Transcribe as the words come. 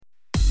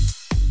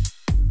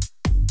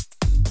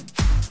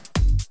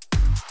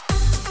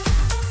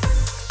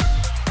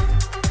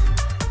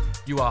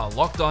You are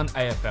Locked On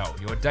AFL,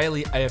 your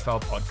daily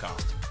AFL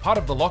podcast. Part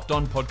of the Locked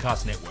On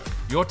Podcast Network.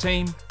 Your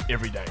team,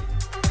 every day.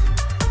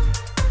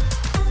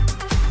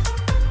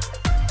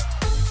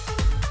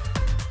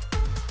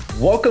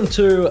 Welcome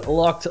to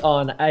Locked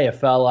On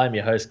AFL. I'm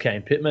your host,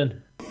 Kane Pittman.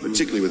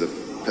 Particularly with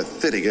a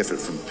pathetic effort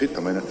from Pitt.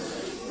 I mean,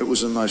 it was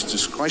the most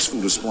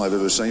disgraceful display I've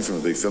ever seen from a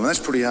big fella. That's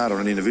pretty hard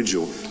on an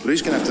individual, but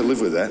he's going to have to live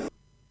with that.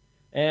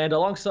 And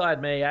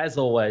alongside me, as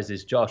always,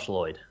 is Josh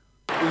Lloyd.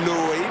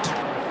 Lloyd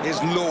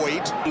is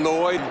Lloyd.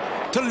 Lloyd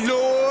to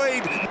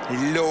Lloyd.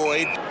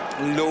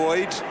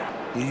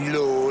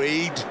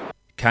 Lloyd.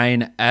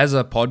 Kane, as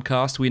a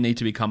podcast, we need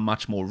to become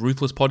much more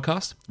ruthless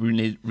podcast.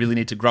 We really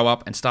need to grow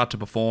up and start to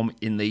perform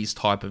in these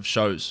type of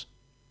shows.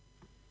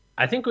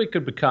 I think we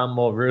could become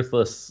more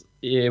ruthless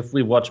if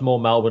we watch more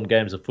Melbourne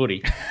games of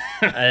footy.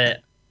 I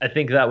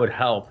think that would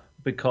help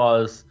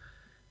because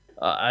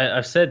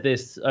I've said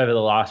this over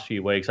the last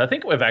few weeks. I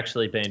think we've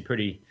actually been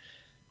pretty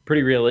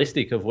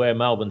realistic of where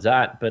Melbourne's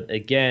at. But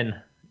again,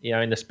 you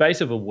know, in the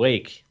space of a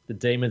week, the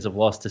Demons have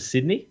lost to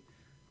Sydney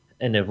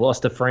and they've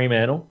lost to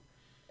Fremantle.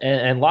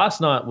 And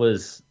last night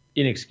was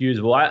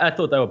inexcusable. I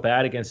thought they were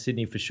bad against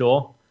Sydney for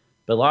sure.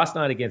 But last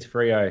night against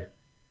Freo,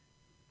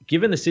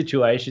 given the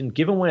situation,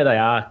 given where they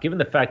are, given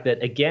the fact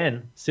that,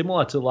 again,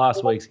 similar to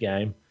last week's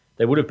game,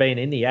 they would have been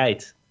in the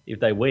 8 if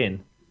they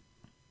win.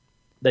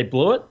 They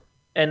blew it.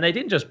 And they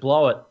didn't just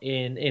blow it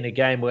in a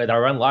game where they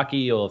were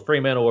unlucky or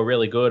Fremantle were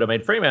really good. I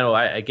mean, Fremantle,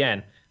 I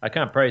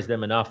can't praise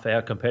them enough for how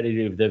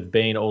competitive they've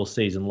been all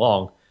season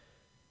long.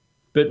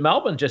 But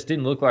Melbourne just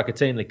didn't look like a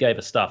team that gave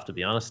a stuff, to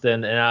be honest,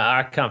 and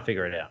I can't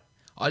figure it out.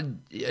 I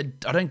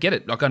don't get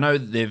it. Like, I know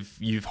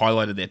you've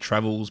highlighted their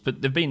travels,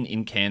 but they've been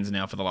in Cairns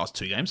now for the last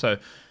 2 games, so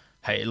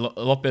hey, a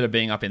lot better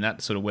being up in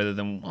that sort of weather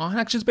than...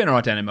 actually, it's been all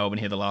right down in Melbourne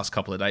here the last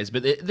couple of days,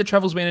 but the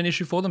travel's been an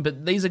issue for them.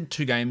 But these are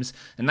 2 games,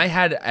 and they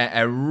had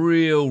a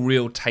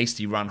real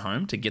tasty run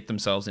home to get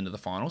themselves into the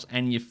finals,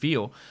 and you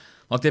feel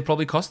like they've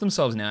probably cost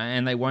themselves now,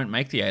 and they won't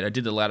make the 8. I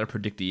did the ladder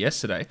predictor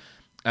yesterday,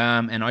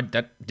 and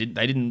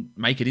they didn't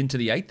make it into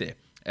the 8 there.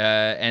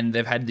 And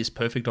they've had this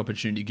perfect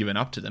opportunity given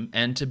up to them,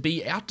 and to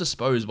be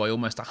out-disposed by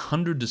almost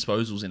 100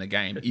 disposals in a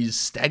game is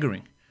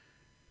staggering.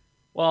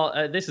 Well,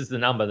 this is the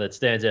number that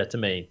stands out to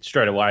me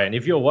straight away. And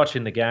if you're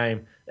watching the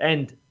game,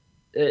 and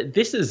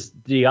this is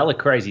the other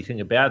crazy thing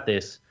about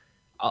this,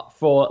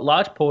 for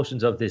large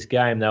portions of this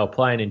game, they were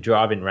playing in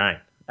driving rain.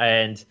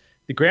 And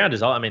the ground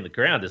is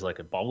like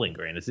a bowling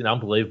green. It's in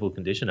unbelievable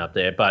condition up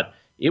there. But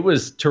it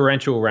was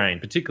torrential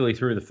rain, particularly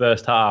through the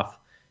first half.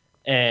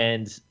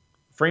 And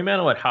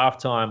Fremantle at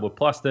halftime were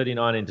plus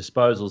 39 in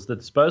disposals. The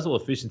disposal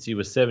efficiency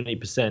was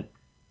 70%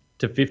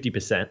 to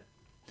 50%.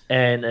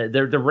 And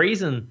the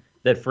reason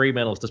that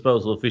Fremantle's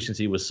disposal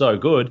efficiency was so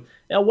good.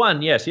 Now,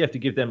 one, yes, you have to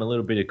give them a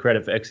little bit of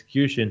credit for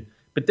execution,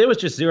 but there was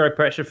just zero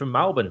pressure from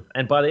Melbourne.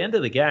 And by the end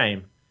of the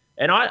game,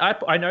 and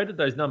I noted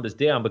those numbers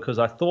down because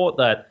I thought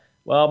that,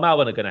 well,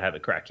 Melbourne are going to have a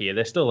crack here.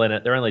 They're still in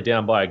it. They're only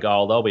down by a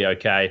goal. They'll be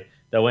okay.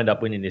 They'll end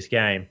up winning this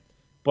game.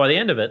 By the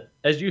end of it,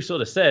 as you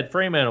sort of said,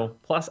 Fremantle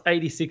plus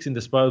 86 in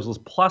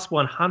disposals, plus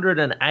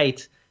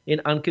 108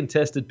 in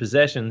uncontested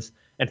possessions,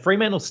 and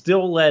Fremantle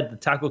still led the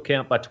tackle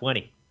count by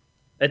 20.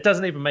 It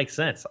doesn't even make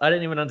sense. I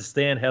don't even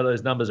understand how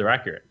those numbers are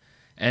accurate.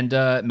 And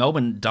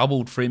Melbourne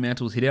doubled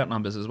Fremantle's hit-out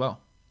numbers as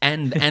well,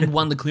 and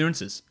won the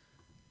clearances.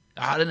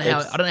 I don't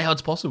know how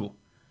it's possible.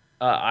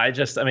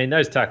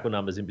 Those tackle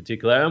numbers in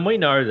particular, and we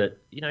know that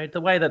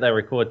the way that they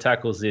record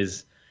tackles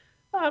is,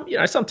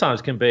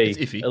 sometimes can be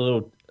iffy. a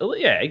little.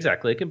 Yeah,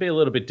 exactly. It can be a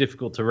little bit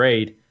difficult to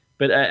read.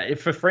 But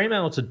for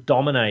Fremantle to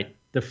dominate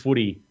the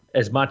footy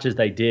as much as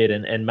they did,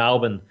 and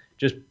Melbourne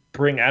just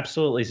bring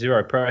absolutely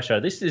zero pressure.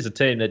 This is a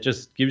team that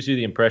just gives you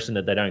the impression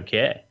that they don't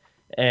care.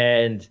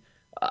 And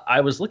I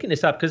was looking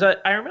this up because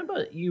I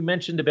remember you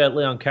mentioned about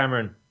Leon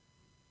Cameron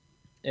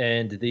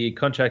and the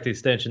contract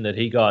extension that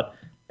he got.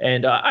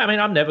 And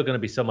I'm never going to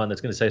be someone that's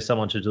going to say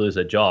someone should lose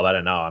their job. I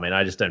don't know.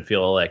 I just don't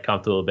feel all that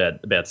comfortable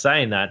about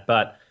saying that.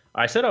 But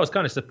I said I was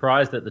kind of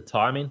surprised at the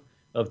timing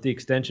of the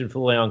extension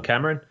for Leon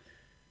Cameron.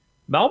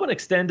 Melbourne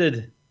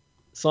extended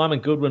Simon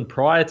Goodwin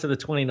prior to the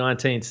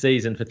 2019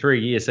 season for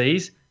 3 years. So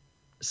he's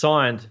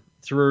signed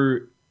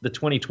through the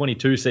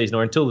 2022 season,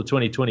 or until the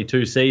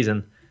 2022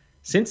 season.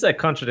 Since that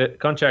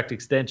contract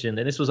extension,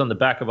 and this was on the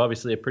back of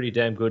obviously a pretty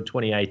damn good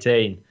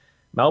 2018,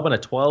 Melbourne are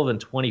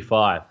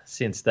 12-25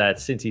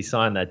 since he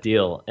signed that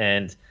deal.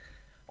 And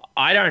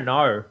I don't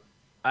know.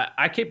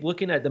 I keep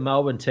looking at the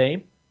Melbourne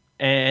team,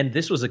 and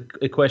this was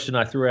a question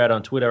I threw out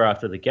on Twitter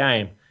after the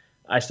game.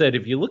 I said,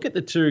 if you look at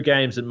the 2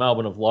 games that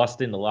Melbourne have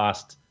lost in the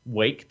last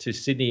week to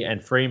Sydney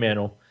and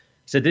Fremantle,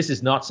 so this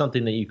is not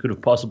something that you could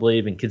have possibly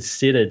even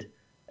considered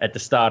at the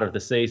start of the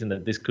season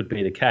that this could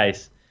be the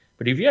case.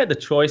 But if you had the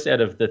choice out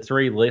of the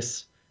 3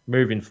 lists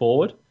moving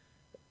forward,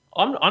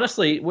 I'm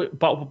honestly,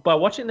 by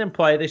watching them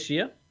play this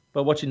year,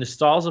 by watching the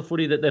styles of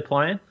footy that they're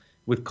playing,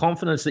 with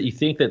confidence that you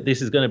think that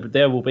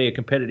there will be a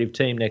competitive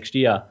team next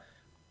year,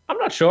 I'm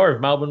not sure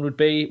if Melbourne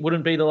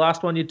wouldn't be the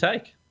last one you'd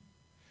take.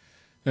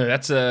 No,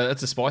 that's a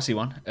spicy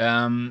one.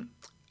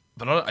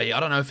 But I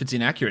don't know if it's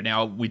inaccurate.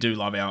 Now, we do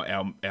love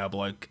our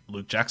bloke,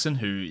 Luke Jackson,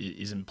 who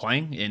isn't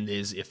playing, and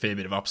there's a fair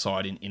bit of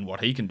upside in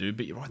what he can do.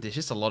 But you're right, there's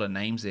just a lot of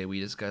names there where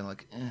you just go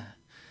like, eh.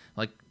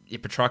 Like,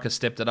 Petrarca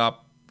stepped it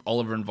up.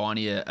 Oliver and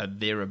Viney are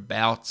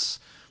thereabouts.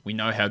 We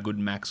know how good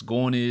Max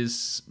Gawn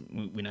is.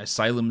 We know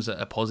Salem's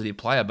a positive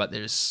player, but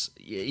there's,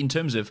 in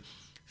terms of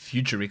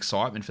future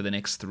excitement for the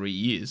next 3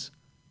 years,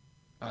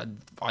 I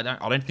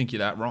don't think you're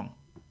that wrong.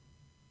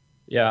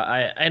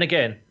 Yeah,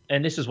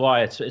 and this is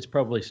why it's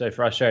probably so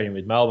frustrating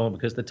with Melbourne,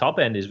 because the top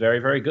end is very,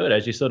 very good,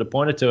 as you sort of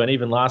pointed to. And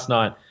even last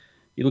night,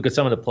 you look at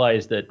some of the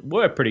players that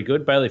were pretty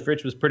good. Bailey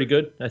Fritsch was pretty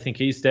good. I think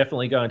he's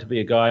definitely going to be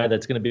a guy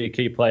that's going to be a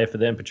key player for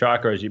them.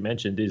 Petrarca, as you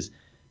mentioned, he's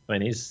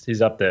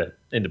up there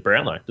in the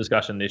Brownlow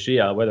discussion this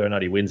year. Whether or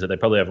not he wins it, they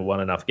probably haven't won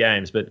enough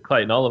games. But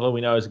Clayton Oliver,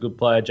 we know, is a good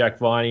player. Jack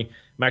Viney,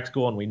 Max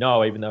Gawn, we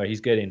know, even though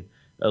he's getting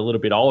a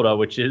little bit older,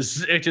 which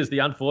is the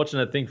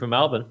unfortunate thing for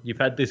Melbourne. You've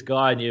had this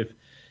guy and you've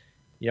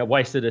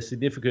wasted a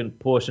significant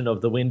portion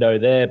of the window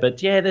there.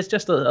 But yeah, there's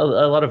just a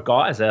lot of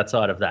guys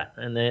outside of that,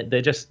 and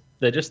they're just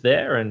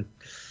there. And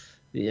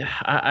yeah,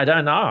 I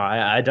don't know.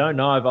 I don't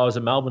know if I was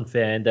a Melbourne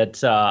fan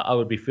that I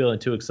would be feeling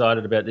too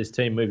excited about this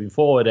team moving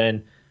forward.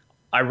 And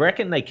I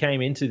reckon they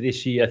came into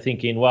this year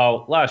thinking,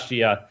 well, last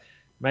year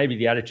maybe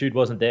the attitude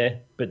wasn't there,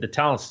 but the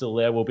talent's still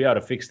there. We'll be able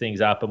to fix things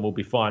up and we'll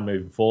be fine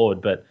moving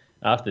forward. But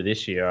after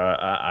this year,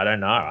 I don't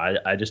know.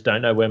 I just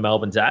don't know where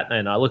Melbourne's at.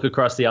 And I look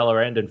across the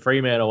other end and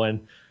Fremantle,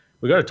 and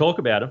we've got to talk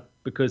about them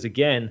because,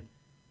 again,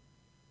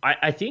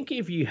 I think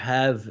if you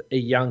have a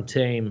young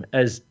team,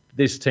 as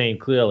this team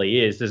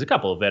clearly is, there's a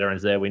couple of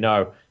veterans there. We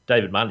know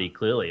David Mundy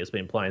clearly has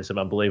been playing some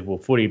unbelievable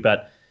footy,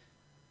 but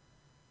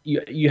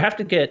you have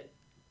to get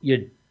your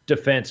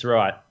defence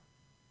right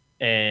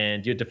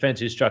and your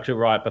defensive structure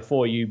right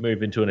before you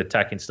move into an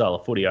attacking style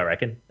of footy, I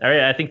reckon.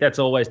 I think that's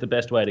always the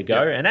best way to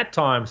go. Yep. And at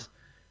times,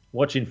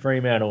 watching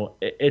Fremantle,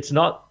 it's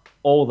not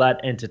all that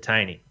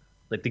entertaining.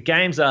 Like, the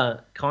games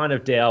are kind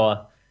of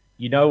dour.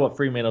 You know what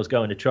Fremantle's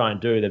going to try and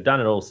do. They've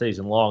done it all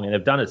season long, and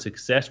they've done it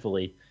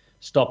successfully,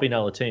 stopping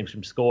other teams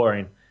from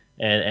scoring.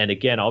 And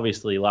again,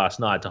 obviously, last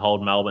night to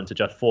hold Melbourne to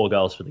just 4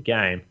 goals for the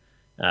game,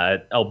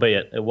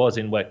 albeit it was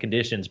in wet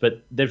conditions.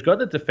 But they've got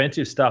the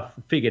defensive stuff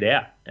figured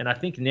out. And I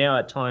think now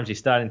at times you're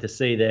starting to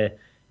see their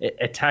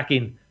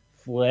attacking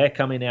flair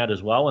coming out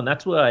as well. And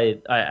that's why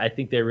I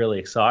think they're really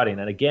exciting.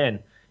 And again,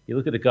 you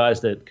look at the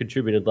guys that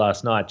contributed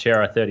last night.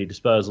 Chera, 30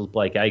 disposals.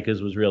 Blake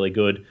Acres was really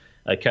good.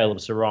 Caleb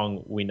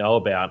Sarong, we know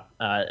about.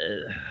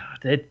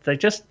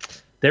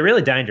 They're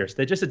really dangerous.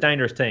 They're just a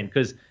dangerous team,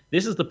 because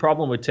this is the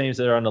problem with teams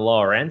that are on the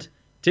lower end.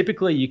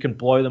 Typically, you can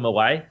blow them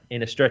away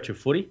in a stretch of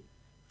footy.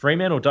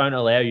 Fremantle don't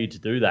allow you to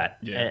do that,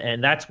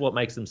 and that's what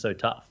makes them so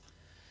tough.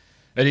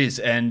 It is,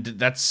 and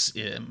that's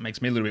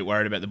makes me a little bit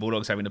worried about the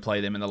Bulldogs having to play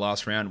them in the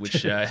last round,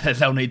 which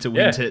they'll need to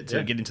win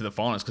to get into the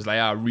finals, because they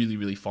are really,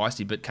 really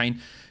feisty. But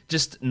Kane,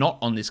 just not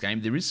on this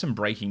game, there is some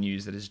breaking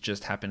news that has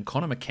just happened.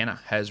 Connor McKenna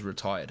has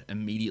retired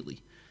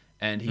immediately,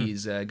 and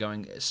he's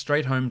going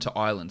straight home to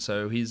Ireland.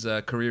 So his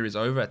career is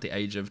over at the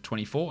age of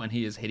 24, and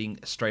he is heading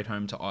straight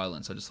home to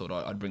Ireland. So I just thought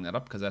I'd bring that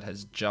up because that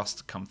has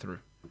just come through.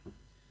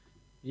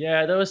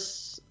 Yeah,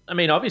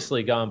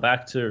 obviously going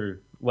back to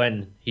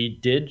when he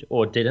did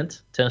or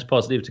didn't test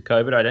positive to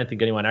COVID. I don't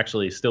think anyone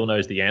actually still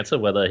knows the answer,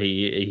 whether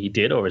he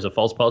did or is a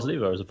false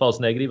positive or is a false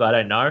negative. I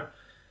don't know.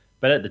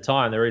 But at the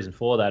time, the reason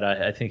for that,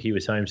 I think he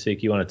was homesick.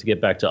 He wanted to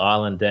get back to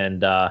Ireland.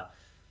 And,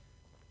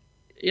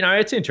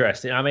 it's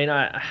interesting. I mean,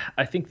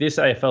 I think this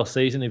AFL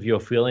season, if you're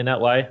feeling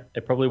that way,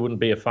 it probably wouldn't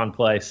be a fun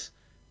place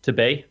to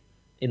be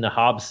in the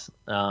hubs,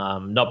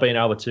 not being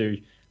able to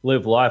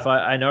live life.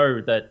 I know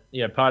that,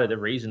 part of the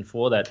reason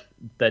for that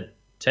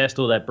test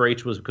or that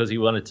breach was because he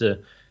wanted to,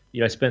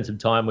 spend some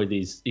time with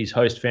his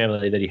host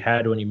family that he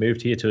had when he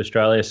moved here to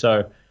Australia.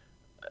 So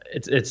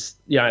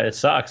it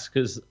sucks,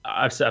 because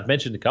I've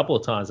mentioned a couple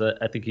of times that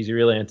I think he's a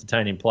really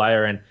entertaining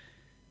player and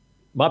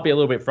might be a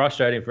little bit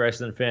frustrating for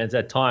Essendon fans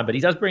at time, but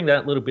he does bring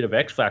that little bit of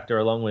X factor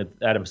along with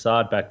Adam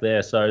Saad back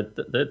there. So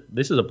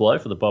this is a blow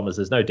for the Bombers.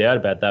 There's no doubt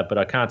about that, but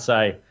I can't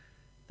say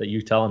that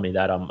you telling me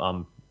that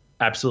I'm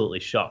absolutely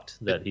shocked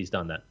that he's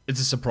done that. It's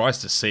a surprise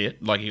to see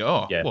it. Like,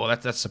 well,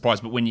 that's a surprise.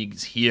 But when you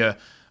hear,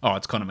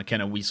 it's Connor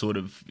McKenna, we sort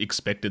of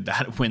expected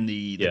that when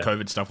the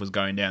COVID stuff was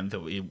going down.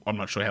 I'm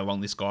not sure how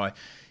long this guy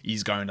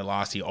is going to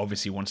last. He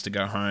obviously wants to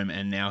go home,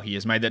 and now he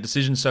has made that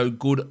decision. So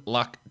good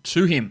luck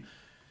to him.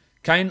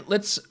 Kane,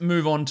 let's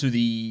move on to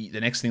the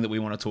next thing that we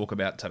want to talk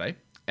about today,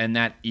 and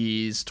that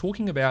is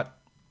talking about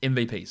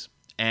MVPs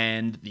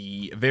and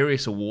the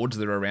various awards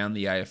that are around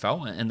the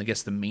AFL, and I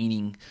guess the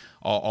meaning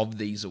of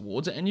these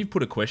awards. And you've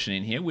put a question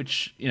in here,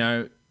 which,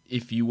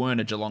 if you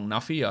weren't a Geelong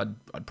Nuffy,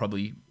 I'd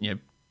probably,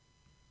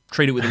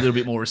 treat it with a little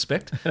bit more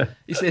respect.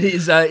 He said,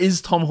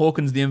 is Tom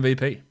Hawkins the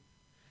MVP?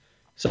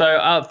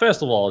 So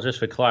first of all, just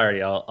for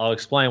clarity, I'll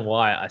explain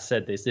why I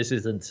said this. This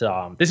isn't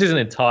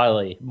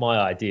entirely my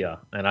idea,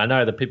 and I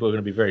know that people are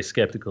going to be very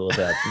skeptical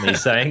about me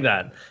saying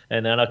that,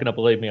 and they're not going to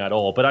believe me at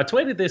all. But I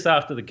tweeted this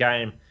after the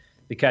game,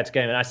 the Cats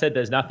game, and I said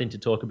there's nothing to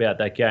talk about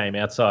that game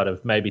outside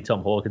of maybe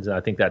Tom Hawkins, and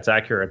I think that's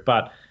accurate.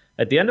 But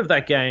at the end of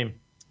that game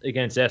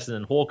against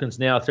Essendon, Hawkins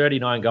now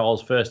 39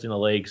 goals, first in the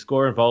league.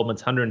 Score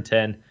involvements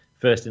 110,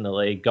 first in the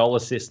league. Goal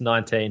assists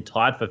 19,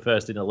 tied for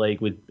first in the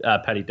league with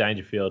Paddy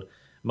Dangerfield.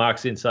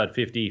 Marks inside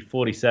 50,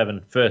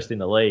 47, first in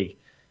the league.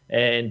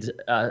 And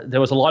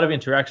there was a lot of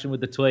interaction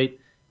with the tweet,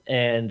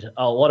 and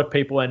a lot of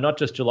people, and not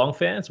just Geelong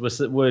fans,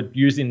 were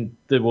using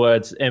the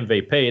words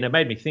MVP. And it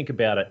made me think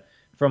about it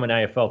from an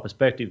AFL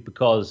perspective,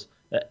 because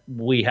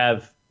we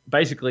have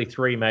basically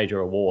three major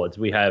awards.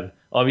 We have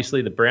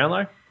obviously the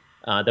Brownlow,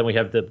 then we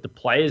have the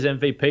Players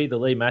MVP, the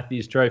Lee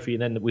Matthews Trophy,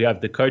 and then we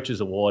have the Coaches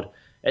Award.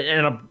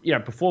 And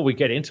before we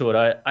get into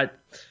it, I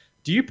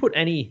do you put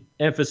any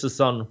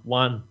emphasis on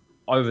one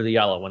over the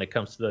other when it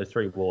comes to those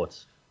three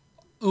awards?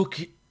 Look,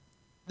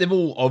 they've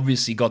all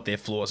obviously got their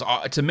flaws.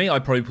 To me, I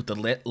probably put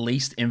the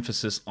least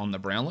emphasis on the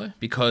Brownlow,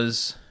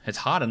 because it's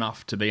hard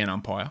enough to be an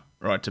umpire,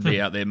 right? To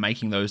be out there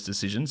making those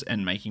decisions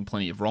and making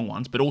plenty of wrong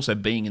ones, but also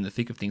being in the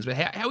thick of things. But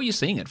how are you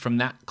seeing it from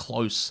that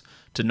close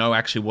to know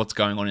actually what's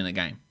going on in the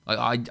game?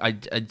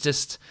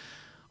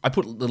 I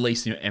put the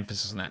least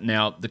emphasis on that.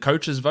 Now, the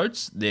coaches'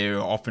 votes, there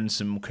are often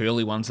some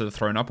curly ones that are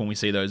thrown up when we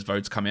see those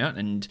votes come out,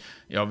 and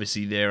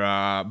obviously there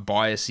are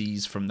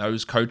biases from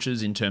those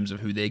coaches in terms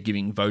of who they're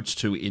giving votes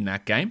to in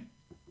that game.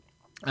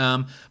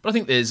 But I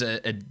think there's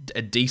a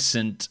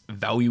decent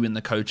value in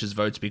the coaches'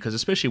 votes, because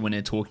especially when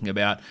they're talking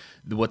about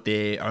what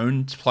their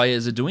own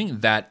players are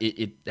doing, that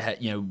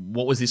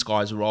what was this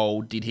guy's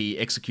role? Did he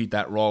execute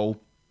that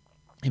role?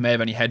 He may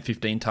have only had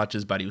 15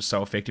 touches, but he was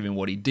so effective in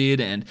what he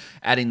did, and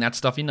adding that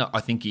stuff in,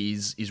 I think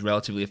is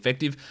relatively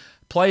effective.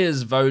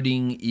 Players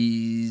voting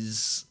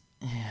it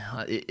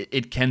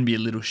can be a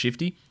little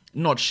shifty.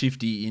 Not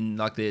shifty in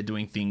like they're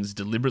doing things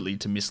deliberately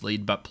to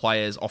mislead, but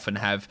players often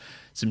have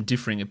some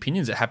differing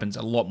opinions. It happens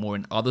a lot more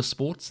in other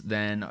sports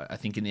than I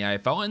think in the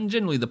AFL, and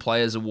generally the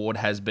Players Award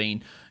has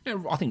been,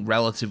 I think,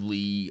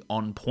 relatively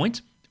on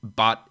point,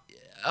 but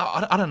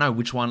I don't know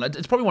which one.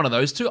 It's probably one of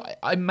those two.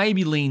 I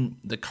maybe lean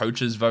the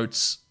coaches'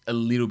 votes a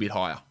little bit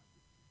higher.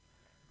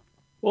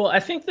 Well, I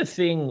think the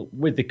thing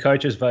with the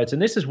coaches' votes,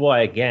 and this is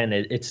why, again,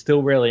 it's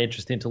still really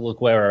interesting to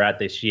look where we're at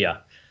this year,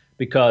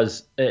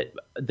 because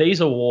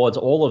these awards,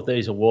 all of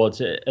these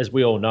awards, as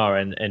we all know,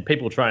 and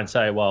people try and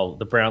say, well,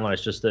 the Brownlow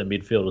is just a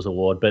midfielders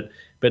award, but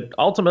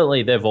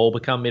ultimately they've all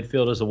become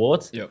midfielders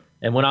awards. Yep.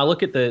 And when I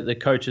look at the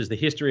coaches, the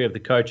history of the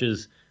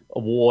coaches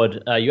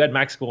award, you had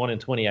Max Gawn in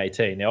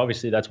 2018. Now,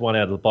 obviously, that's one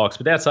out of the box,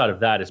 but outside of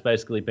that, it's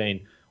basically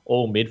been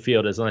all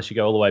midfielders, unless you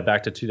go all the way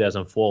back to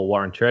 2004,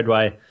 Warren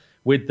Treadway.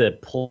 With the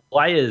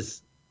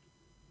Players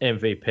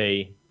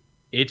MVP,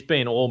 it's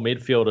been all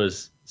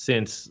midfielders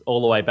since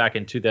all the way back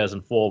in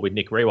 2004 with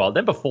Nick Riewoldt.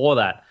 Then before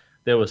that,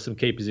 there was some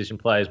key position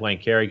players. Wayne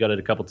Carey got it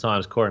a couple of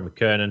times, Corey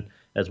McKernan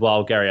as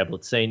well, Gary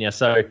Ablett Sr.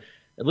 So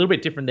a little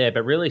bit different there,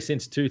 but really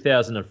since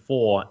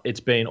 2004, it's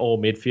been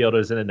all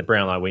midfielders. And then the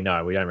Brownlow, we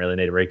know. We don't really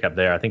need a recap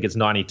there. I think it's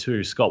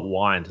 92, Scott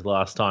Wind, the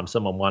last time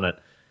someone won it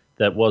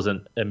that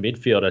wasn't a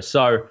midfielder.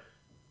 So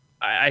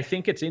I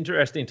think it's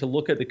interesting to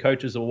look at the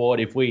Coaches Award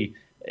if we,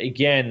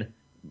 again,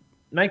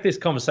 make this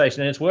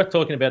conversation. And it's worth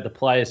talking about the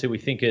players who we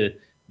think are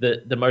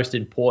the most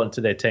important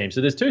to their team. So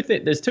there's two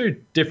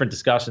different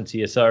discussions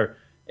here. So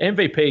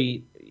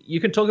MVP, you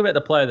can talk about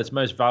the player that's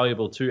most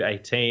valuable to a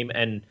team.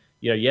 And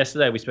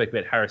yesterday we spoke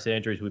about Harris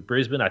Andrews with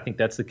Brisbane. I think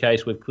that's the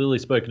case. We've clearly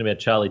spoken about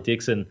Charlie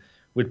Dixon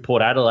with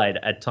Port Adelaide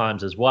at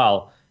times as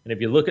well. And if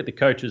you look at the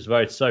coaches'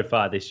 votes so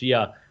far this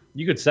year,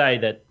 you could say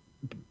that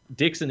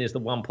Dixon is the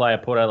one player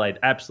Port Adelaide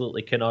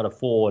absolutely cannot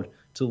afford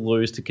to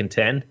lose to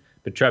contend.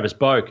 But Travis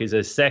Boak is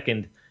a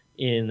second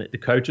in the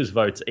coaches'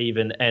 votes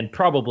even, and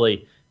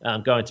probably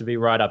going to be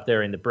right up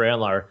there in the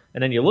Brownlow.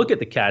 And then you look at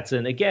the Cats,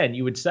 and again,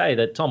 you would say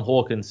that Tom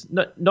Hawkins,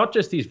 not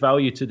just his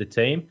value to the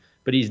team,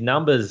 but his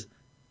numbers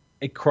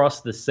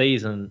across the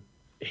season,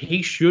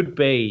 he should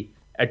be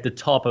at the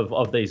top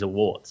of these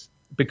awards,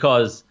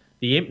 because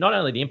not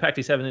only the impact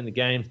he's having in the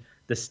games,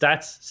 the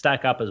stats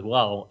stack up as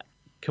well,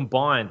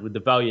 combined with the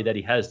value that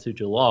he has to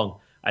Geelong.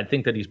 I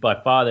think that he's by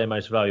far their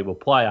most valuable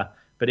player.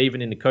 But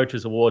even in the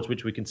Coaches Awards,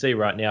 which we can see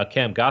right now,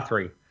 Cam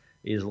Guthrie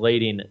is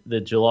leading the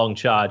Geelong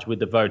charge with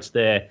the votes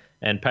there,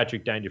 and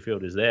Patrick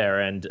Dangerfield is there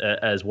and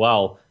as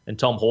well, and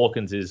Tom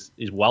Hawkins is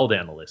well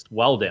down the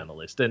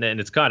list, and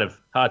it's kind of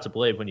hard to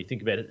believe when you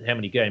think about how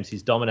many games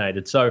he's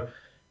dominated. So,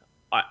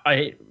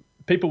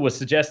 people were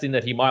suggesting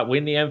that he might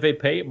win the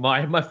MVP.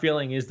 My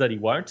feeling is that he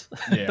won't.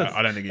 Yeah,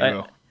 I don't think he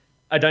will.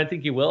 I don't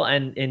think he will,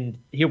 and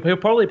he'll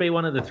probably be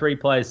one of the three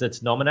players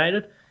that's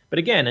nominated. But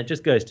again, it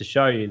just goes to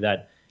show you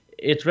that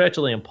it's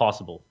virtually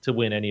impossible to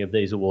win any of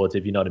these awards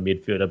if you're not a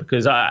midfielder,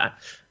 because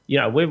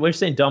we've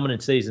seen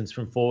dominant seasons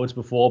from forwards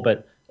before,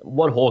 but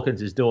what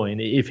Hawkins is doing,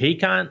 if he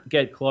can't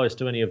get close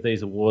to any of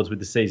these awards with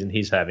the season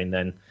he's having,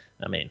 then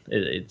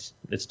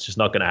it's just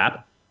not going to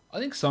happen. I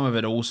think some of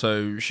it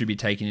also should be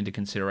taken into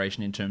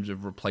consideration in terms of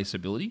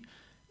replaceability.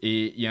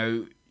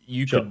 You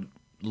Sure. could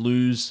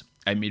lose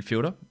a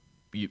midfielder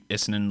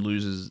Essendon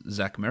loses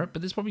Zach Merritt,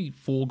 but there's probably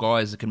 4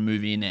 guys that can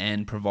move in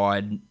and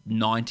provide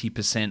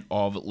 90%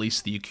 of at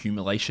least the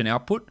accumulation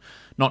output.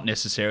 Not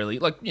necessarily,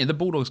 the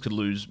Bulldogs could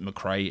lose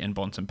McRae and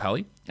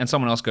Bontempelli, and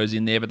someone else goes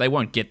in there, but they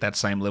won't get that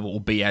same level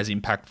or be as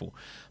impactful.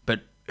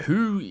 But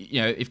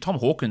if Tom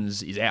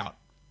Hawkins is out,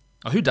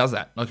 who does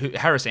that?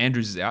 Harris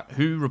Andrews is out,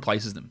 who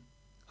replaces them?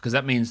 Because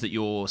that means that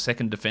your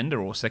second defender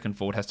or second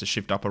forward has to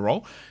shift up a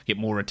role, get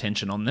more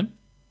attention on them.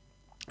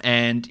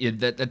 And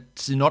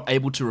that's not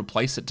able to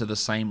replace it to the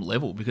same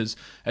level because,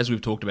 as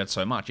we've talked about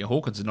so much,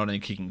 Hawkins is not only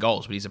kicking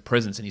goals, but he's a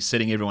presence and he's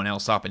setting everyone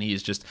else up and he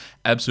is just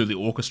absolutely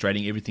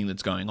orchestrating everything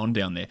that's going on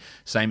down there,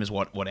 same as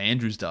what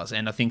Andrews does.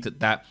 And I think that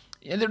the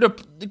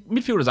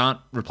midfielders aren't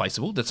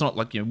replaceable. That's not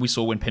like we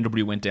saw when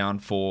Pendlebury went down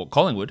for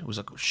Collingwood. It was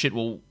like, shit,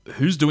 well,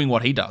 who's doing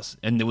what he does?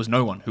 And there was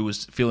no one who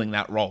was filling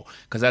that role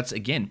because that's,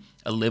 again,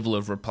 a level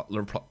of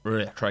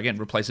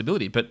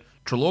replaceability. But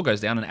Treloar goes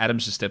down and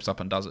Adams just steps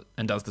up and does it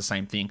and does the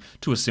same thing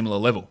to a similar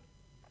level.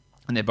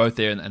 And they're both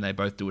there and they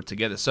both do it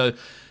together. So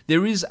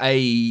there is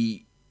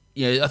I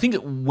think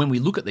that when we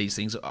look at these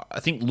things, I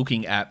think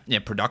looking at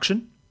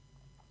production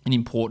and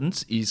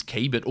importance is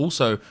key, but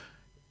also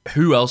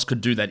who else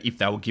could do that if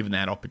they were given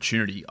that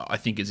opportunity, I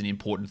think is an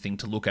important thing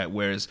to look at.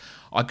 Whereas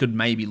I could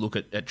maybe look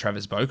at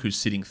Travis Boak, who's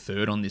sitting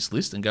third on this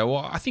list, and go,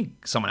 well, I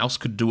think someone else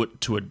could do it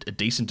to a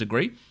decent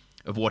degree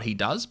of what he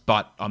does,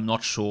 but I'm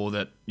not sure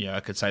that I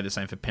could say the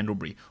same for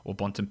Pendlebury or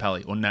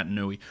Bontempelli or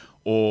Naitanui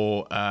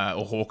or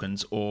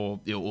Hawkins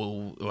or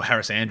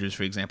Harris Andrews,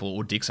 for example,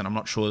 or Dixon. I'm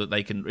not sure that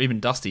they can, even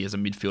Dusty as a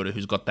midfielder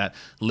who's got that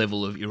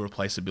level of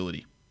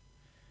irreplaceability.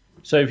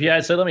 So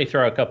let me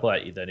throw a couple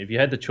at you then. If you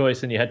had the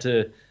choice and you had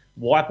to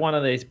wipe one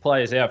of these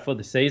players out for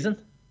the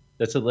season,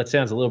 that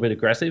sounds a little bit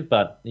aggressive,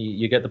 but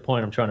you get the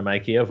point I'm trying to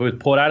make here. With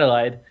Port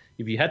Adelaide,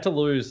 if you had to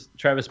lose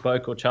Travis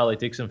Boak or Charlie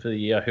Dixon for the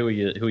year, who are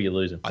you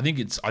losing? I think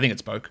it's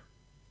Boak.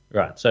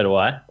 Right, so do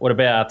I. What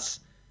about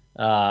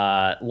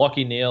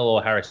Lachie Neale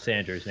or Harris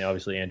Andrews? Now,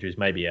 obviously, Andrews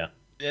may be out.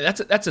 Yeah,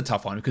 that's a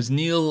tough one because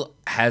Neale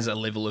has a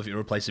level of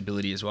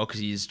irreplaceability as well because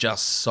he is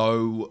just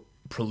so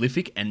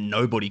prolific and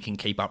nobody can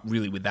keep up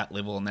really with that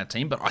level on that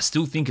team. But I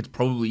still think it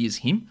probably is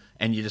him,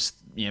 and you just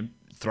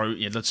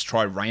let's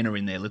try Rayner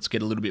in there. Let's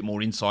get a little bit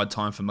more inside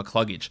time for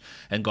McCluggage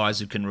and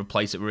guys who can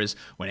replace it. Whereas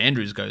when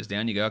Andrews goes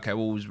down, you go, okay,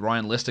 well, is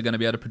Ryan Lester going to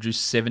be able to produce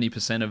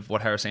 70% of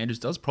what Harris Andrews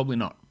does? Probably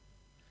not.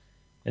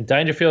 And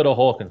Dangerfield or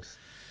Hawkins?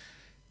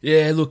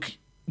 Yeah, look,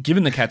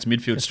 given the Cats'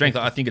 midfield strength,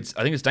 I think it's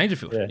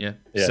Dangerfield.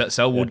 Yeah.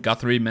 Selwood,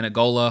 Guthrie,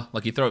 Menegola.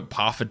 You throw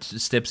Parfitt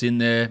steps in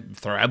there,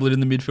 throw Ablett in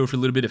the midfield for a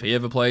little bit if he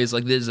ever plays.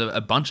 There's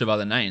a bunch of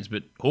other names,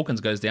 but Hawkins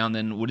goes down.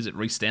 Then what is it?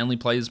 Reece Stanley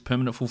plays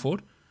permanent full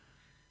forward.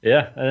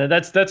 Yeah, and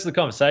that's the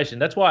conversation.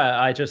 That's why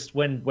I just,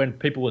 when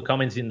people were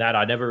commenting that,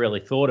 I never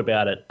really thought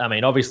about it. I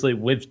mean, obviously,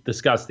 we've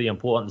discussed the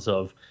importance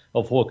of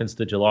Hawkins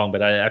to Geelong,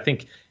 but I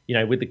think,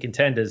 with the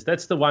contenders,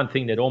 that's the one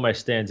thing that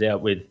almost stands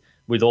out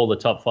with all the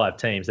top 5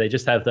 teams. They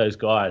just have those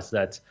guys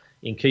that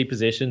in key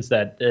positions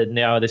that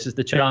now this is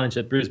the challenge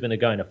that Brisbane are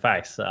going to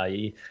face.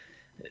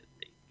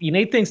 You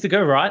need things to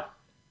go right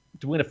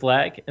to win a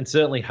flag, and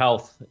certainly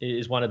health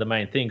is one of the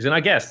main things. And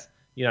I guess,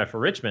 for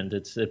Richmond,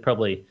 it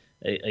probably,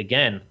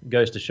 again,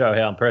 goes to show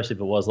how impressive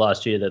it was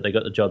last year that they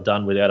got the job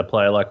done without a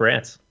player like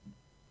Rance.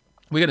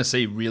 We're going to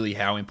see really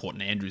how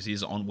important Andrews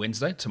is on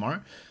Wednesday,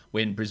 tomorrow,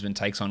 when Brisbane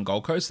takes on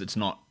Gold Coast.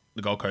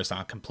 The Gold Coast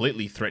aren't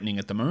completely threatening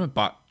at the moment,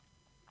 but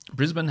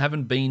Brisbane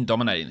haven't been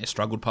dominating. They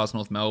struggled past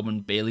North Melbourne,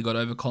 barely got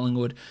over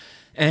Collingwood.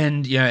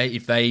 And,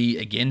 if they,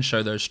 again,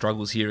 show those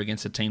struggles here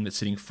against a team that's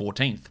sitting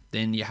 14th,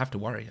 then you have to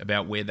worry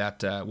about where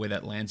that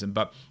lands them.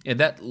 But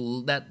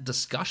that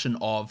discussion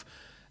of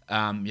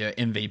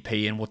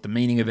MVP and what the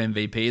meaning of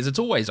MVP is, it's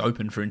always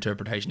open for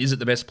interpretation. Is it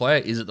the best player?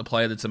 Is it the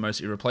player that's the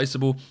most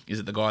irreplaceable? Is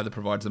it the guy that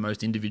provides the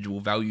most individual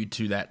value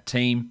to that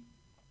team?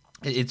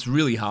 It's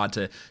really hard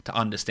to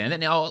understand that.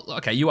 Now,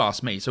 okay, you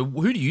asked me. So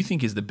who do you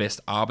think is the best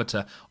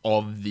arbiter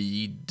of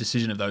the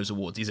decision of those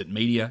awards? Is it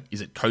media?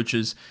 Is it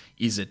coaches?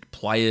 Is it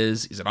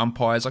players? Is it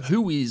umpires?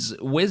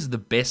 Where's the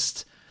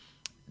best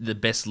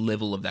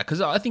level of that?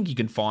 Because I think you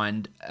can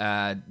find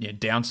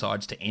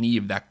downsides to any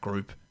of that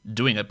group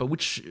doing it, but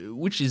which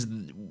is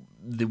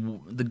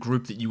the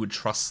group that you would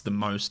trust the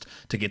most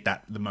to get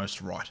that the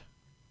most right?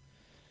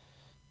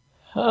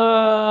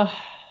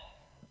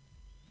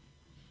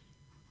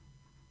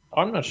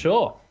 I'm not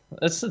sure.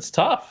 It's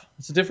tough.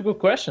 It's a difficult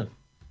question.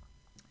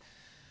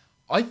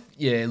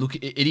 Look,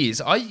 it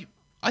is. I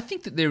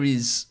think that there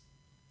is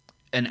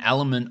an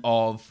element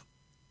of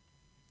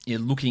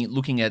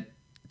looking at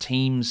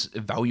teams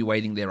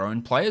evaluating their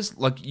own players.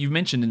 Like you've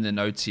mentioned in the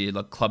notes here,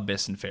 like club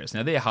best and fairest.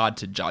 Now, they're hard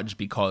to judge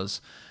because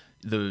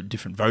the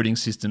different voting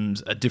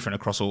systems are different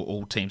across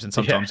all teams, and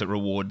sometimes it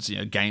rewards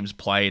games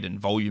played and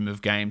volume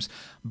of games.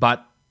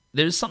 But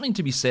there's something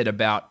to be said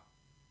about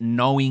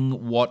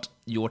knowing what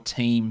your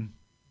team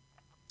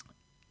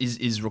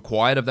is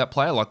required of that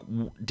player. Like,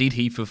 did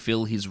he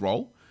fulfill his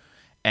role,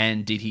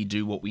 and did he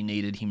do what we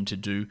needed him to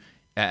do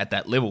at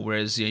that level?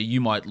 Whereas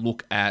you might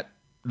look at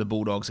the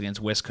Bulldogs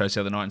against West Coast the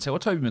other night and say, well,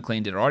 Toby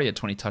McLean did alright. He had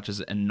 20 touches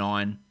and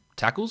 9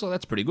 tackles. Oh,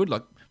 that's pretty good.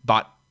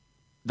 But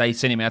they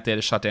sent him out there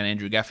to shut down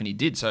Andrew Gaff, and he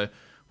did. So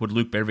would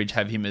Luke Beveridge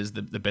have him as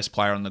the best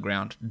player on the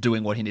ground,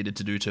 doing what he needed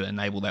to do to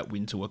enable that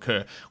win to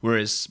occur?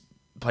 Whereas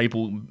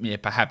people,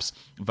 perhaps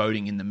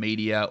voting in the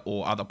media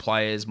or other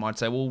players might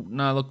say, well,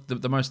 no, look,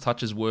 the most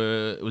touches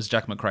was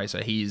Jack Macrae,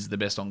 so he is the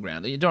best on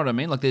ground. You know what I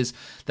mean? Like, there's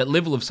that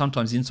level of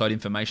sometimes inside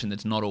information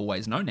that's not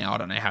always known. Now, I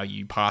don't know how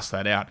you pass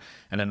that out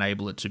and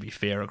enable it to be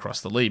fair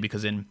across the league,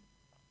 because then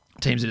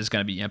teams are just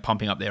going to be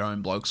pumping up their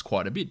own blokes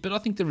quite a bit. But I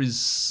think there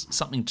is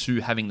something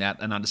to having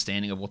an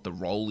understanding of what the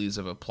role is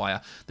of a player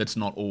that's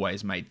not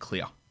always made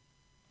clear.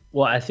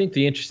 Well, I think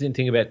the interesting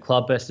thing about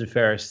club best and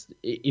fairest,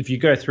 if you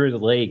go through the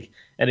league,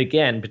 and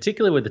again,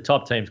 particularly with the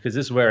top teams, because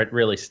this is where it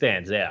really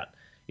stands out.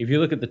 If you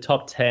look at the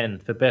top 10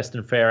 for best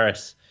and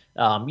fairest,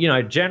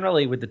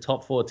 generally with the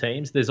top 4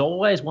 teams, there's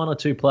always one or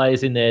two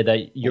players in there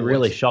that you're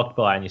really shocked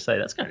by, and you say,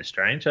 that's kind of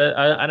strange.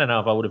 I don't know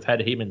if I would have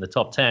had him in the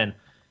top 10.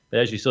 But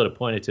as you sort of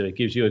pointed to, it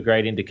gives you a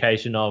great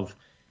indication of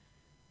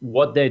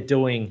what they're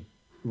doing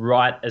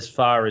right as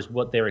far as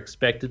what they're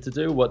expected to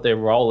do, what their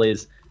role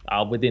is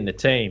within the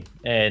team.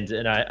 And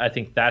I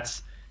think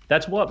that's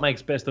what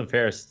makes best and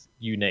fairest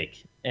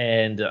unique.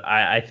 And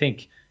I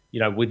think,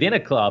 within a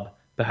club,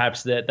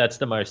 perhaps that's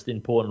the most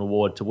important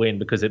award to win,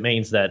 because it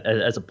means that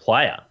as a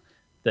player,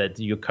 that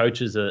your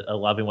coaches are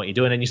loving what you're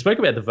doing. And you spoke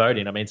about the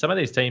voting. I mean, some of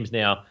these teams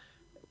now,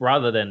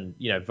 rather than,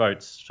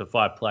 votes for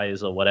 5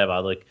 players or whatever,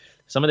 like,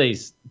 some of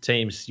these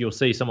teams, you'll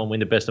see someone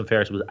win the best and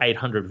fairest with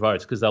 800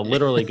 votes, because they'll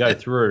literally go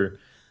through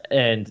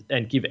and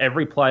give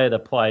every player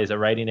that plays a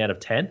rating out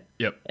of 10.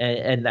 Yep.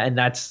 And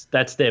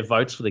that's their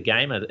votes for the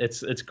game.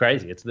 It's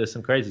crazy. There's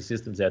some crazy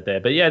systems out there.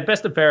 But yeah,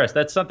 best and fairest,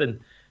 that's something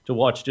to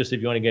watch, just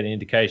if you want to get an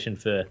indication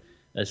for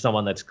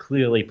someone that's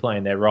clearly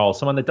playing their role,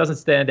 someone that doesn't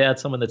stand out,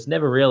 someone that's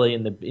never really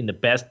in the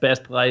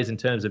best plays in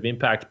terms of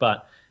impact,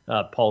 but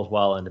polls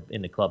well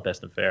in the club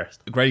best and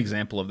fairest. A great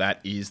example of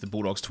that is the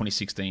Bulldogs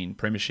 2016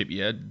 premiership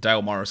year.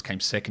 Dale Morris came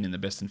second in the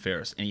best and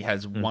fairest, and he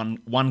has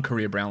one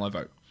career Brownlow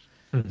vote.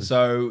 Mm-hmm.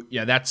 So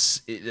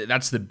that's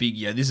the big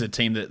year. This is a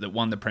team that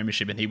won the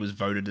premiership, and he was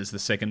voted as the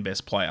second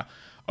best player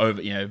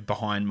over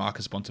behind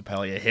Marcus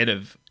Bontempelli, ahead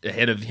of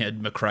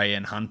Macrae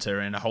and Hunter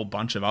and a whole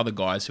bunch of other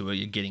guys who are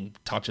getting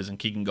touches and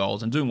kicking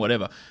goals and doing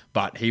whatever.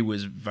 But he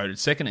was voted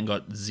second and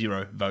got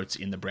 0 votes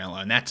in the Brownlow,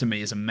 and that to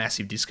me is a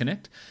massive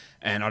disconnect.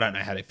 And I don't know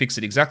how they fix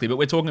it exactly, but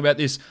we're talking about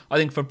this, I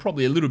think, for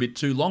probably a little bit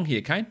too long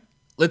here, Kane.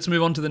 Let's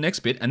move on to the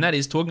next bit, and that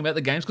is talking about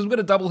the games, because we've got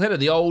a doubleheader,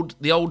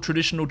 the old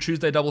traditional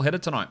Tuesday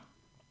doubleheader tonight.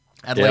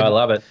 Adelaide, yeah, I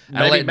love it.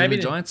 Maybe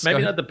Giants.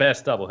 Maybe not the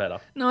best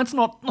doubleheader. No, it's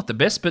not the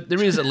best, but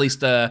there is at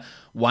least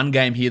one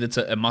game here that's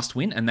a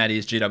must-win, and that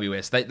is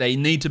GWS. They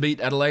need to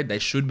beat Adelaide. They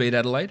should beat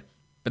Adelaide.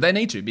 But they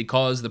need to,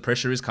 because the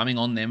pressure is coming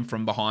on them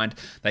from behind.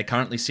 They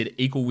currently sit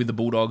equal with the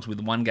Bulldogs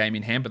with one game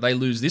in hand, but they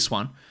lose this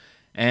one.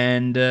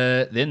 And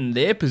then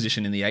their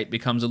position in the 8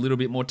 becomes a little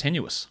bit more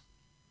tenuous.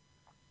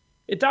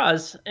 It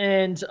does,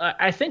 and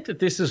I think that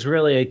this is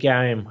really a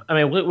game. I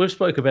mean, we've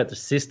spoke about the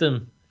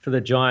system for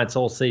the Giants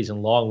all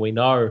season long. We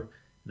know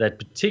that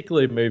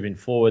particularly moving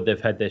forward, they've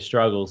had their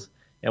struggles.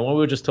 And when we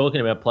were just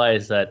talking about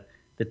players that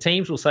the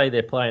teams will say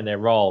they're playing their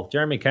role,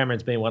 Jeremy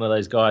Cameron's been one of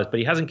those guys, but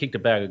he hasn't kicked a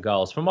bag of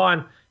goals. For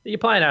mine, you're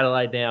playing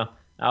Adelaide now.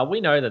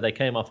 We know that they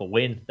came off a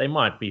win. They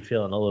might be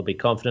feeling a little bit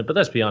confident, but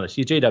let's be honest.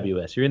 You're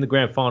GWS. You're in the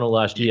grand final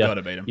last year. You got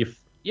to beat them.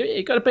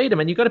 You got to beat them,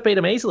 and you got to beat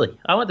them easily.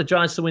 I want the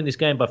Giants to win this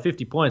game by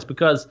 50 points,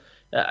 because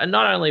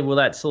not only will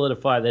that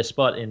solidify their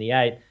spot in the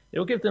 8,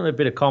 it'll give them a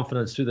bit of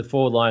confidence through the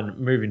forward line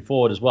moving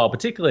forward as well,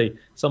 particularly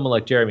someone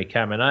like Jeremy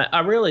Cameron. I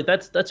really,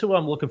 that's who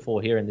I'm looking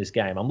for here in this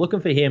game. I'm looking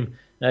for him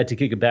to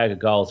kick a bag of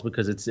goals,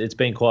 because it's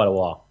been quite a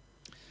while.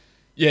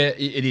 Yeah,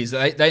 it is.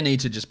 They need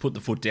to just put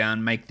the foot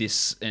down, make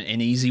this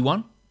an easy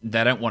one.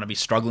 They don't want to be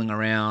struggling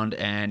around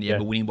and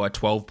but winning by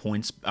 12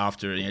 points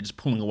after just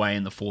pulling away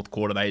in the fourth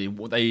quarter. They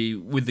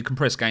with the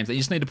compressed games, they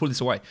just need to put this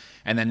away,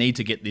 and they need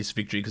to get this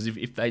victory, because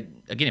if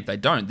they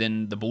don't,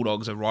 then the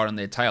Bulldogs are right on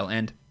their tail.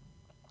 And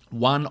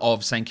one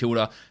of St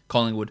Kilda,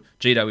 Collingwood,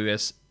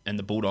 GWS, and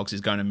the Bulldogs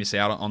is going to miss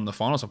out on the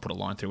finals. I put a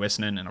line through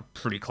Essendon, and I'm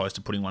pretty close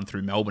to putting one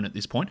through Melbourne at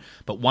this point.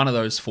 But one of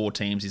those 4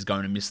 teams is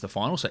going to miss the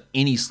final. So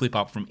any slip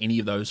up from any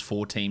of those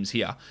 4 teams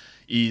here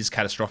is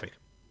catastrophic.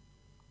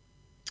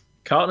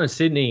 Carlton and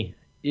Sydney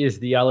is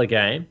the other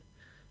game.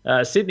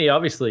 Sydney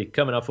obviously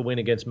coming off a win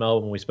against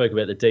Melbourne. We spoke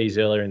about the D's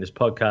earlier in this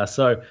podcast.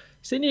 So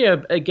Sydney,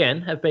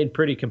 again, have been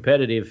pretty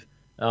competitive.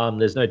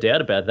 There's no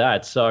doubt about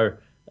that. So,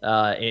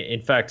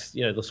 in fact,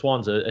 the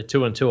Swans are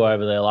 2-2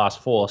 over their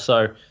last 4.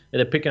 So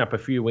they're picking up a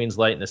few wins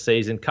late in the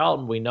season.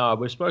 Carlton, we know,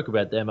 we've spoke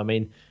about them. I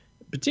mean,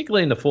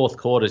 particularly in the fourth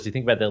quarters, you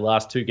think about their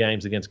last 2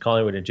 games against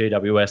Collingwood and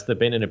GWS, they've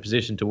been in a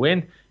position to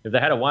win. If they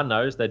had won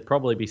those, they'd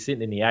probably be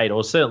sitting in the 8,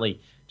 or certainly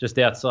just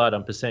outside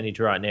on percentage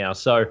right now.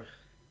 So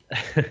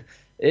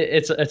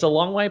it's a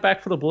long way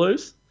back for the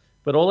Blues,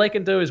 but all they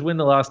can do is win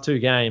the last 2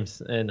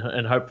 games and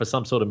hope for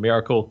some sort of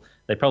miracle.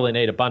 They probably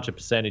need a bunch of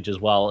percentage as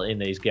well in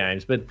these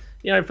games. But,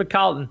 for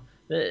Carlton,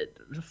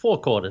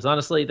 4 quarters,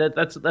 honestly,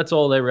 that's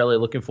all they're really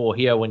looking for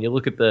here. When you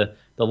look at the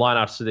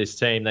lineups for this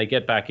team, they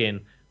get back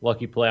in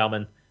Lachie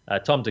Plowman,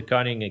 Tom De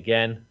Koning,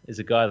 again, is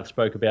a guy that I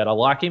spoke about. I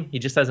like him. He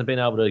just hasn't been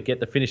able to get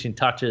the finishing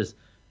touches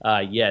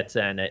yet,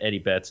 and Eddie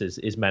Betts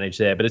is managed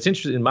there. But it's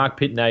interesting, Mark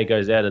Pitney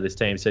goes out of this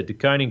team, so De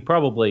Koning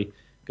probably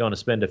going to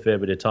spend a fair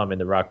bit of time in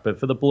the ruck. But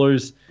for the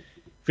Blues,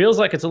 feels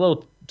like it's a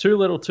little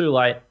too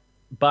late,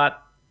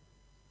 but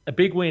a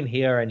big win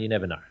here, and you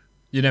never know.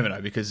 You never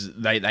know, because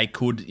they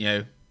could,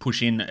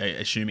 push in,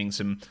 assuming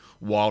some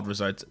wild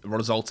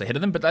results ahead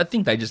of them. But I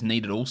think they just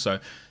needed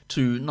also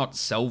to not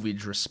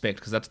salvage respect,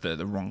 because that's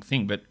the wrong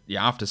thing. But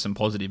after some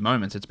positive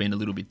moments, it's been a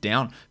little bit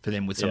down for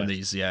them with some of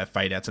these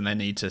fade outs, and they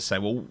need to say,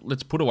 well,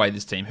 let's put away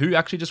this team who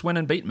actually just went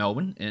and beat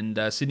Melbourne. And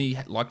Sydney,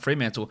 like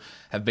Fremantle,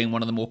 have been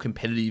one of the more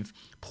competitive,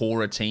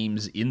 poorer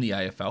teams in the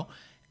AFL.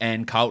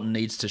 And Carlton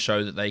needs to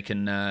show that they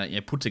can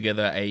put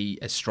together a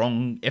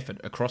strong effort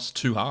across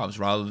two halves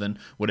rather than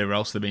whatever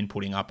else they've been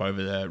putting up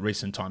over the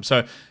recent time.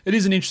 So it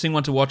is an interesting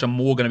one to watch. I'm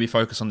more going to be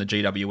focused on the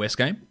GWS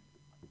game.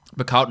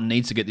 But Carlton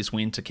needs to get this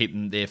win to keep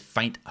their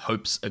faint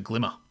hopes a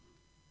glimmer.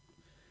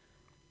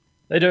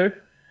 They do.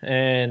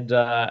 And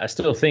I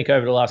still think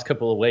over the last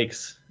couple of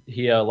weeks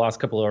here, last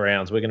couple of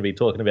rounds, we're going to be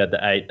talking about the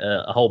 8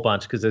 a whole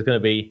bunch, because there's going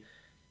to be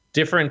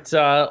different,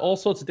 all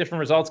sorts of different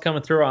results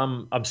coming through.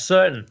 I'm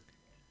certain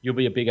you'll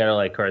be a big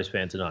Adelaide Crows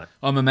fan tonight.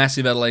 I'm a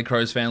massive Adelaide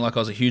Crows fan. Like, I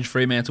was a huge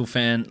Fremantle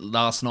fan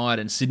last night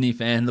and Sydney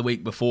fan the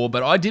week before.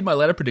 But I did my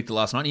letter predictor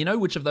last night. You know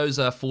which of those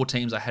 4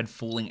 teams I had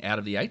falling out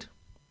of the 8?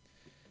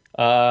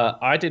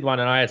 I did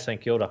one, and I had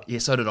St Kilda. Yeah,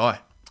 so did I.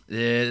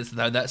 Yeah,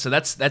 so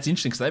that's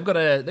interesting, because they've got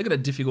a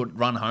difficult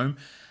run home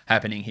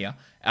happening here.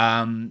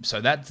 So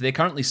that they're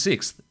currently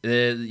 6th.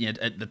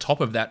 At the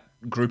top of that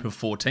group of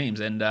 4 teams,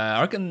 and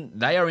I reckon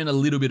they are in a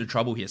little bit of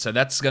trouble here. So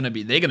they're going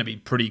to be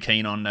pretty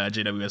keen on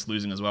GWS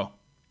losing as well.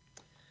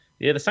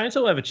 Yeah, the Saints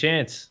will have a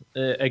chance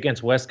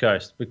against West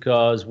Coast,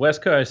 because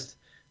West Coast,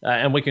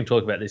 and we can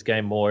talk about this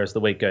game more as the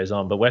week goes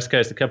on, but West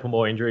Coast, a couple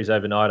more injuries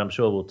overnight. I'm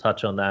sure we'll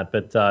touch on that,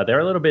 but they're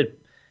a little bit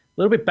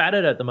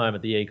battered at the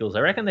moment, the Eagles. I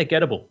reckon they're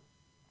gettable.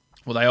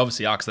 Well, they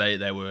obviously are, because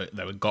they were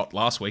got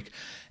last week,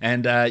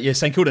 and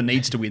St Kilda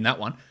needs to win that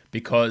one,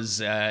 because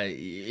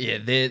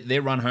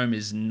their run home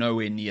is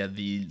nowhere near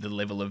the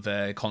level of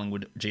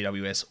Collingwood,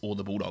 GWS, or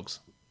the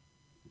Bulldogs.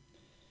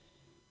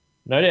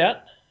 No doubt.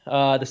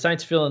 The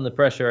Saints feeling the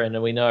pressure,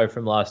 and we know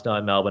from last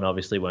night Melbourne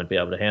obviously won't be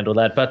able to handle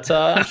that. But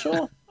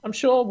I'm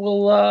sure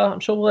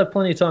we'll have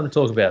plenty of time to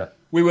talk about it.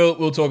 We will.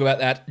 We'll talk about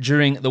that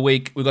during the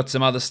week. We've got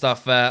some other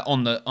stuff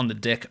on the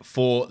deck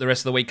for the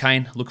rest of the week,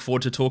 Kane. Look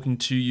forward to talking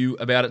to you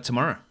about it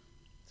tomorrow.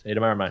 See you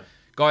tomorrow, mate.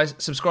 Guys,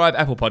 subscribe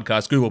Apple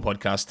Podcasts, Google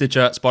Podcasts,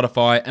 Stitcher,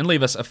 Spotify, and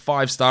leave us a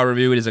 5-star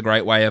review. It is a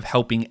great way of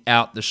helping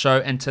out the show.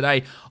 And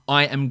today,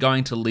 I am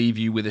going to leave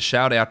you with a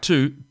shout out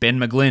to Ben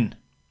McGlynn.